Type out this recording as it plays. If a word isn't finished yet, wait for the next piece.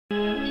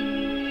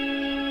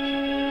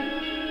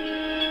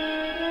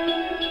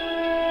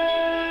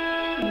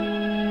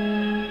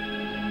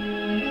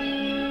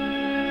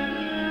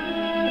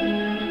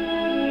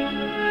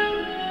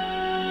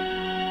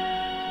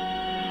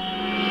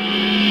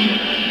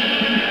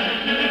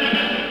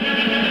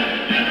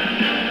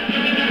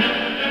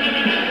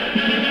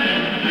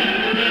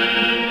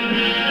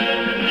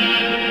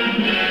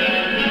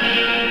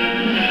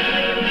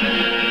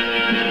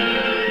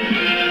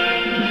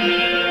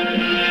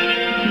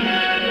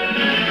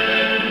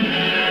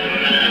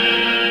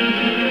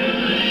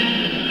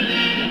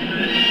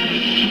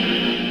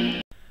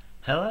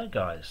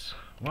guys.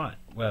 Right,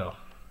 well,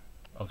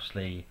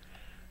 obviously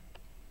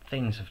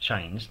things have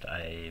changed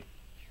a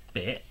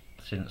bit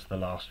since the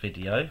last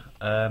video.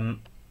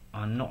 I'm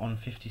not on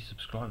 50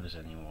 subscribers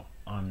anymore.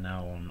 I'm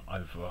now on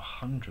over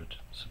 100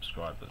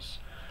 subscribers.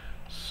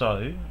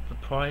 So the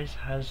prize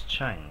has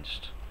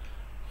changed.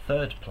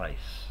 Third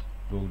place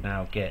will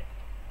now get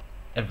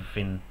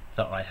everything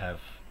that I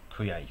have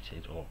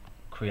created or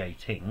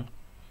creating.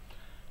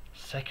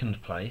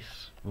 Second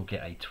place will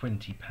get a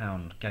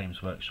 £20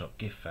 Games Workshop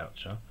gift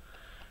voucher,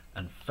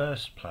 and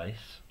first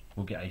place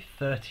will get a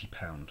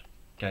 £30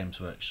 Games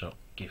Workshop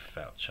gift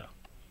voucher.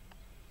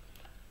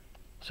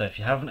 So if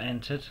you haven't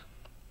entered,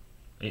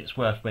 it's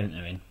worth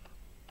entering.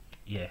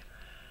 Yeah.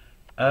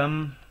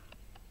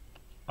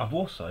 I've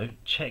also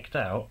checked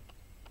out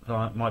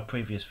my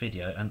previous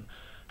video, and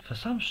for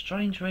some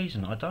strange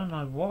reason, I don't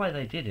know why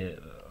they did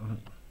it,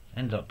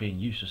 ended up being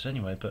useless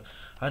anyway, but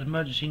I had an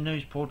emergency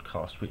news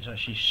broadcast which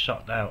actually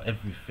shut out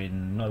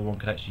everything. No one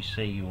could actually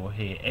see or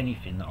hear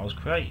anything that I was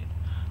creating.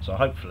 So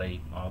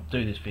hopefully I'll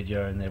do this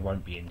video and there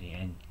won't be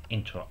any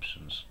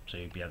interruptions, so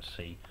you'll be able to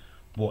see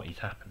what is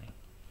happening.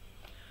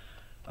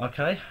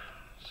 Okay,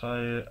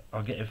 so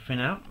I'll get everything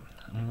out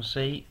and we'll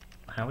see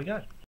how we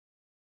go.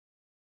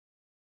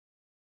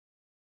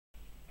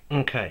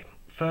 Okay,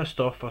 first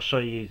off I'll show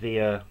you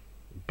the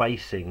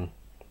basing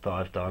that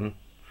I've done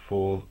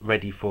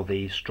ready for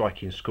the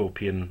Striking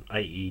Scorpion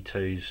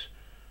 82's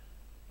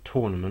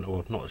tournament,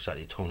 or not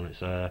exactly a tournament,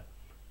 it's a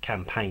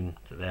campaign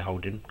that they're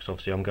holding, because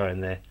obviously I'm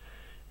going there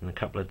in a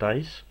couple of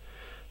days.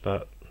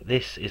 But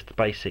this is the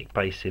basic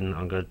basing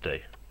I'm going to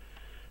do.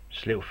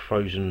 Just a little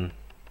frozen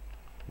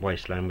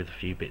wasteland with a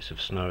few bits of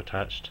snow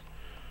attached.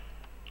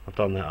 I've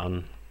done that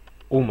on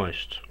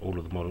almost all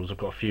of the models. I've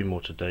got a few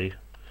more to do,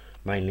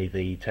 mainly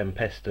the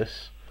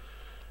Tempestus.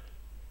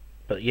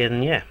 But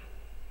yeah,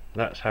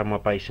 that's how my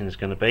basing is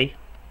going to be.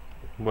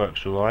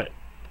 Works alright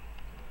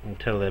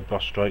until they're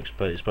brush strokes,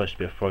 but it's supposed to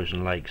be a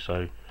frozen lake,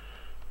 so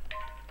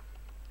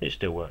it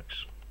still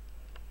works.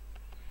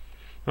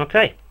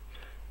 Okay,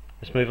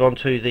 let's move on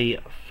to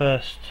the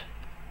first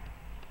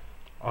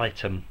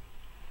item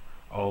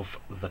of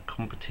the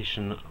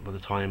competition for the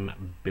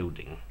time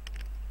building.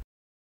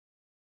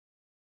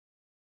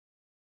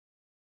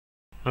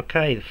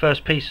 Okay, the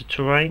first piece of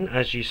terrain,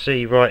 as you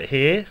see right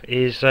here,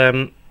 is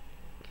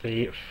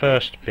the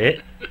first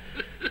bit,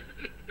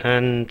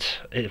 and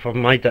if I've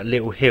made that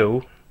little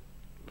hill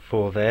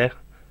for there,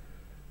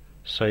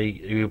 so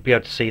you'll be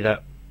able to see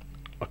that.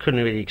 I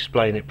couldn't really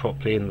explain it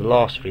properly in the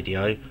last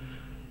video,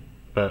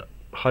 but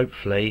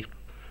hopefully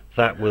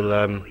that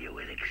will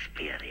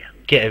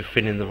get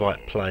everything in the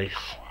right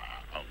place,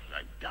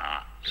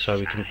 so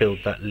we can build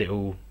that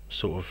little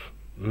sort of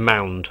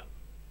mound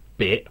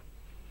bit.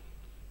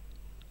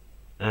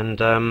 And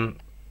I'm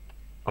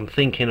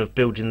thinking of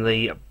building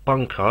the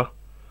bunker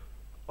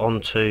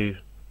onto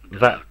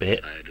that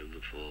bit,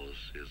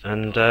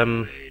 and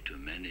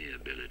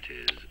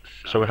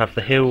so we'll have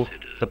the hill,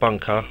 the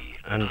bunker,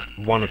 and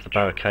one of the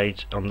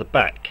barricades on the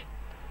back.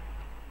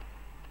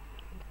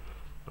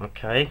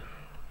 Okay,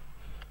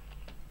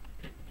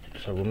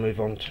 so we'll move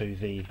on to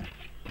the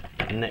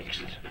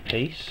next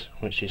piece,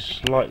 which is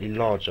slightly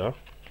larger.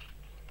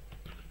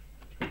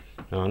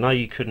 Now I know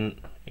you couldn't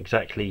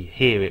exactly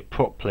hear it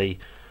properly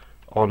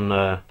on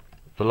the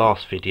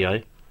last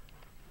video,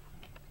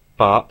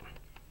 but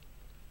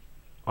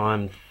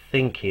I'm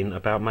thinking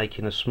about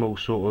making a small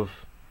sort of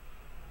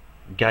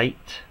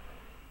gate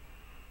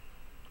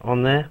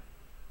on there,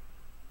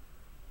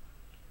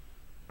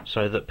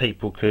 so that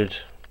people could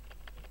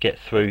get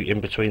through in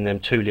between them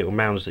two little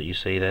mounds that you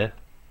see there,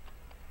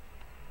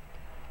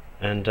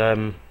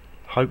 and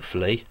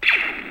hopefully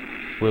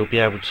we'll be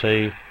able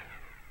to,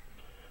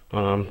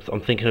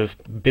 I'm thinking of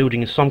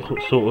building some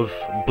sort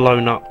of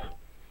blown up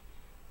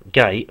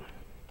gate,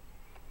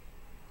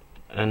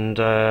 and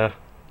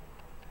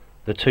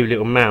the two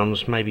little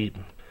mounds, maybe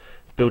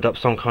build up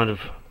some kind of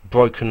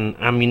broken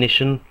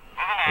ammunition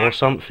or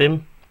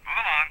something,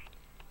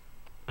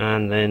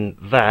 and then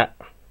that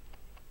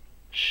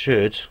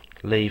should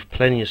leave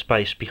plenty of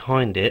space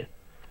behind it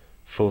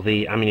for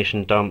the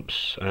ammunition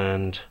dumps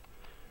and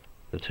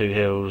the two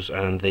hills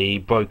and the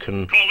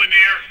broken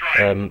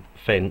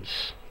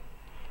fence.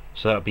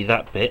 So that'll be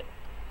that bit.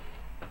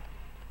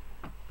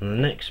 And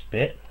the next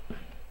bit,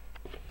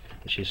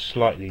 which is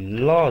slightly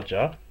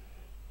larger,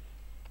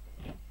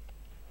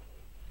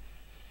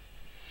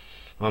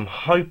 I'm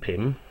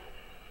hoping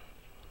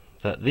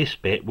that this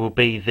bit will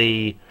be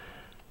the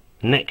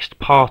next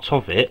part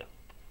of it,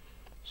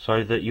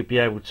 so that you'll be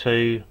able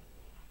to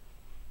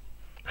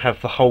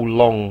have the whole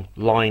long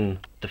line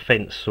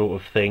defence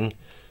sort of thing.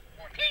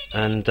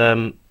 And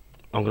I'm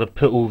going to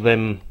put all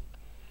them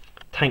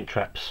tank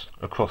traps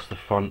across the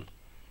front,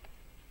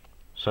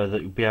 so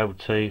that you'll be able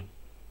to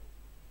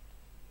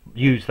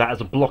use that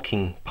as a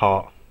blocking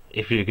part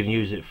if you're going to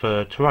use it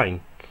for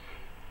terrain,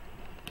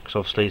 because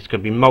obviously it's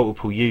going to be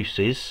multiple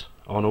uses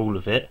on all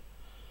of it.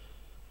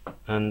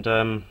 And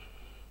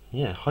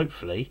yeah,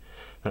 hopefully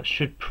that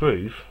should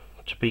prove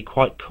to be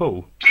quite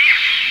cool.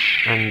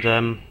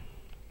 And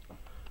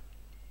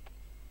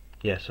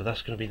yeah, so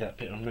that's going to be that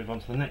bit. I'll move on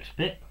to the next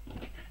bit.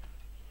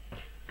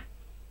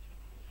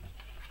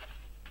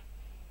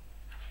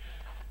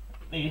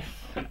 This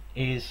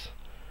is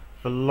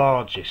the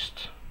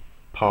largest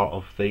part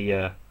of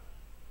the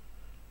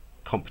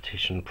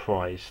competition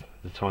prize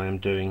that I am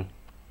doing.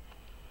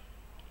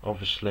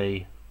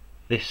 Obviously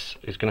this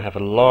is going to have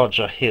a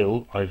larger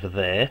hill over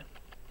there,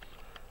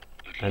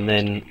 and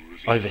then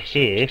over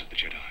here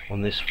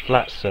on this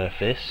flat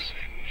surface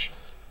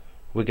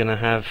we're going to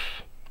have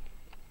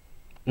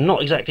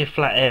not exactly a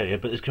flat area,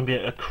 but there's going to be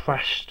a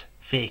crashed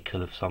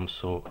vehicle of some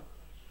sort.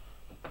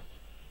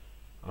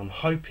 I'm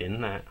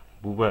hoping that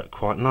will work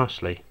quite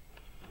nicely,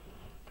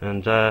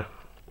 and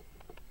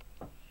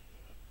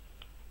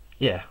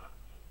yeah,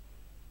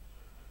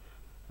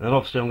 and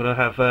obviously I'm going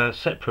to have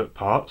separate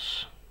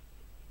parts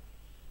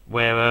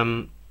where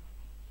I'm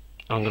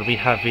going to be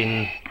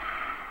having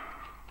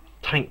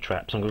tank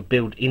traps. I'm going to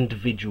build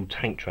individual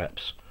tank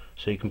traps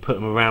so you can put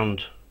them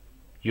around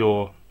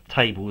your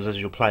tables as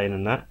you're playing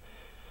and that.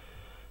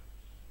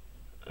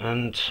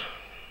 And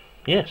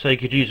yeah, so you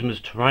could use them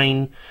as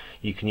terrain,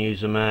 you can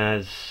use them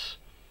as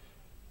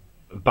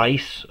a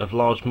base of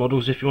large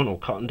models if you want, or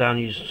cut them down,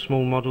 use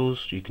small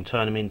models. You can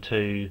turn them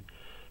into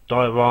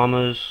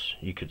dioramas,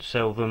 you could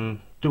sell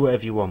them, do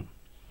whatever you want.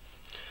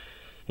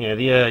 Yeah,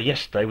 the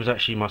yesterday was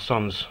actually my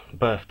son's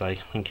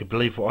birthday, and can you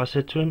believe what I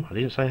said to him? I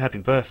didn't say happy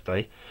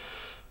birthday,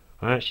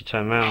 I actually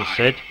turned around and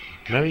said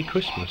Merry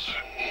Christmas.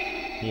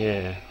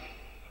 Yeah,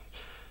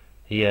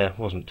 he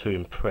wasn't too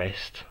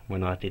impressed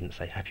when I didn't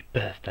say happy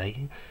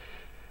birthday.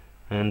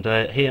 And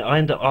I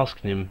ended up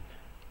asking him,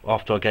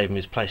 after I gave him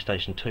his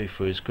PlayStation 2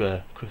 for his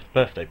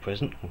birthday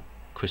present, or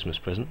Christmas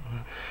present,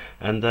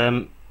 and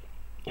I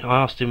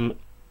asked him,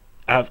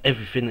 out of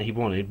everything that he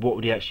wanted, what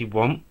would he actually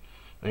want?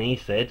 And he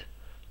said,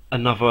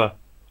 another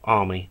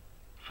army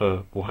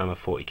for Warhammer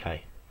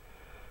 40k.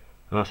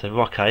 And I said,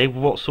 okay,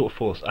 what sort of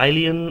force?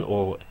 Alien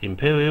or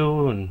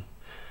Imperial? And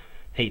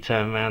he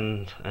turned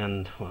around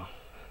and, well,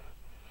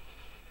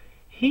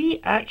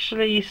 he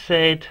actually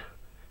said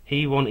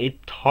he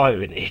wanted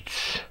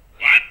Tyranids.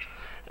 What?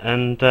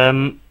 And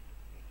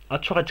I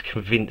tried to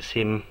convince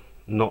him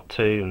not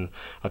to, and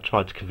I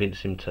tried to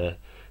convince him to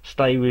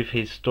stay with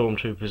his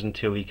stormtroopers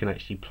until he can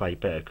actually play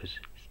better, because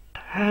it's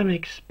damn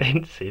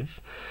expensive.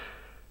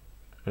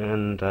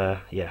 And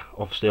yeah,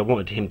 obviously I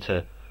wanted him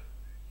to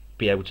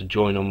be able to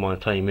join on my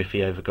team if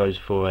he ever goes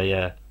for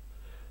a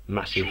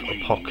massive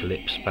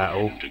apocalypse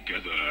battle,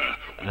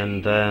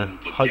 and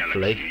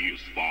hopefully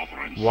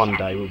one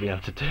day we'll be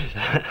able to do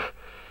that.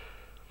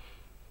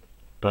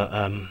 But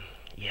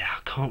yeah,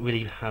 I can't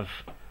really have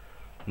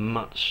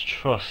much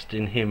trust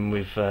in him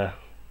with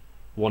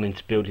wanting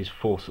to build his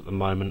force at the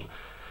moment,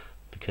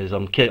 because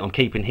I'm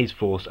keeping his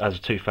force as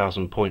a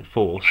 2,000 point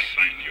force,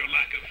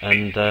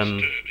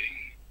 and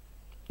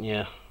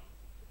yeah,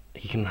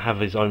 he can have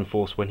his own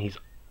force when he's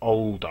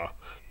older,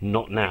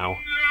 not now.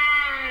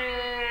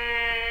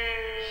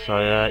 So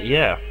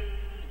yeah,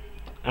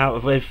 out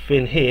of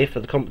everything here for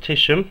the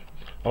competition,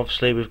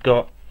 obviously we've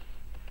got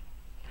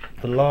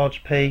the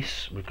large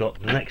piece, we've got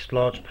the next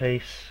large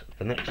piece,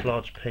 the next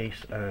large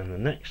piece, and the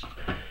next.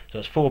 So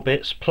that's 4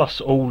 bits plus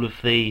all of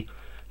the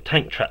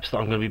tank traps that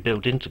I'm going to be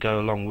building to go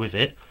along with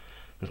it.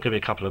 There's going to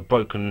be a couple of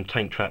broken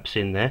tank traps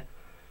in there,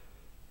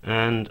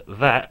 and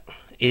that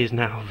is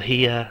now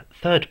the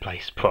 3rd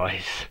place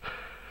prize.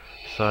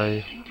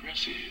 So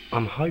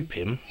I'm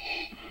hoping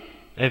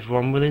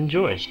everyone will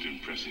enjoy.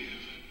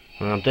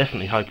 And I'm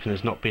definitely hoping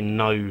there's not been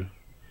no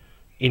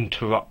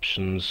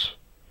interruptions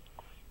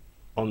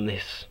on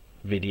this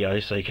video,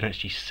 so you can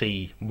actually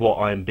see what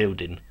I'm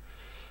building,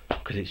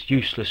 because it's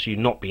useless you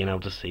not being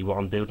able to see what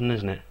I'm building,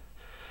 isn't it?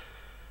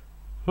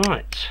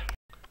 Right,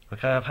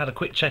 okay, I've had a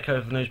quick check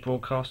over the news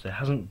broadcast. There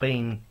hasn't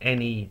been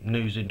any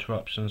news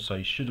interruptions, so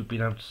you should have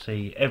been able to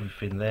see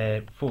everything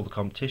there for the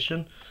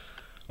competition.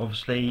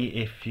 Obviously,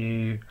 if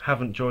you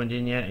haven't joined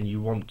in yet and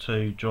you want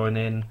to join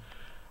in,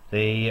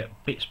 the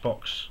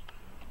Bitsbox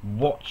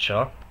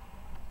Watcher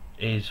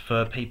is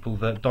for people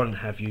that don't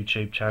have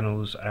YouTube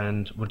channels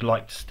and would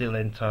like to still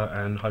enter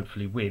and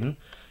hopefully win.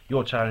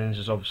 Your challenge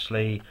is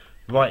obviously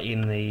write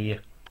in the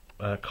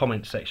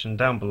comment section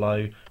down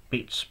below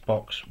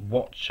Bitsbox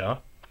Watcher,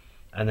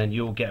 and then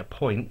you'll get a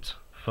point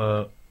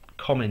for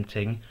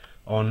commenting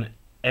on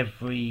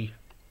every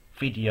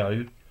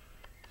video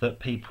that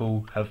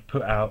people have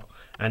put out,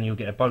 and you'll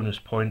get a bonus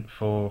point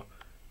for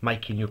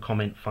making your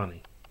comment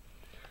funny.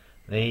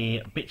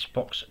 The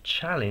Bitsbox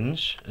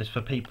Challenge is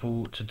for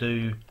people to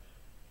do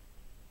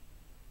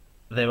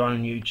their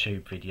own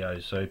YouTube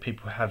videos. So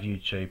people who have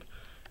YouTube,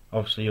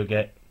 obviously you'll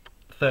get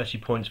 30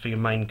 points for your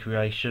main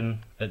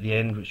creation at the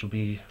end, which will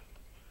be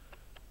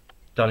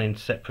done in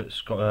separate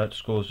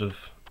scores of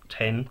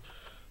 10.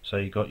 So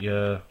you got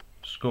your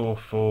score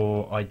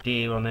for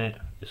idea on it,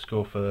 the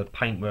score for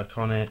paintwork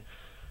on it,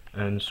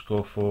 and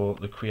score for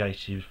the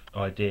creative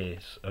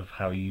ideas of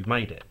how you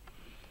made it.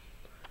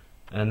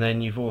 And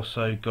then you've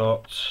also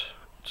got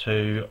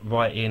to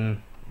write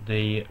in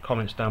the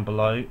comments down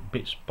below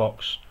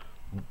Bitsbox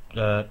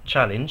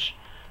Challenge,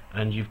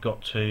 and you've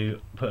got to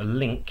put a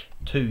link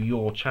to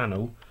your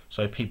channel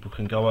so people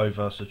can go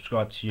over,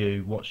 subscribe to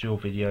you, watch your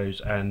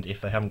videos, and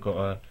if they haven't got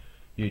a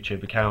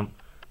YouTube account,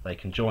 they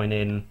can join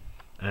in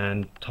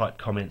and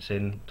type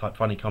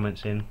funny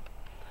comments in.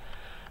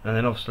 And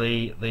then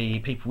obviously the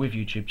people with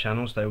YouTube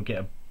channels, they will get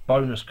a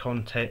bonus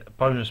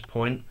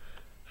point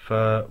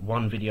for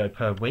one video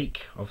per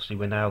week. Obviously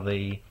we're now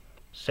the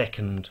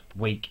second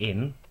week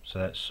in, so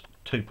that's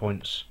 2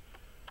 points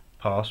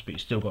passed, but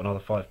you've still got another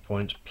 5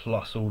 points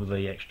plus all of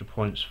the extra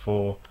points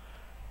for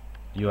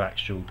your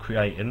actual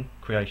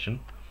creation,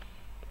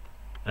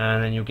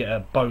 and then you'll get a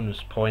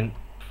bonus point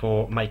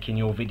for making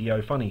your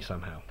video funny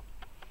somehow.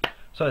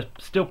 So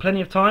still plenty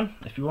of time.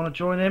 If you want to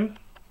join in,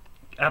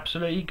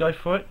 absolutely go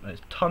for it.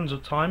 There's tons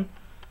of time.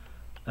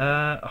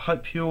 I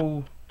hope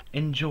you'll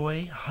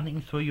enjoy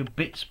hunting through your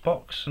bits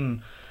box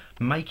and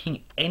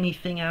making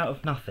anything out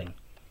of nothing,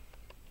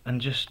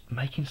 and just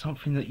making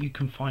something that you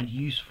can find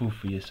useful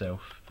for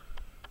yourself.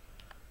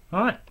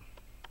 Alright,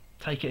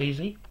 take it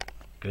easy.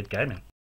 Good gaming.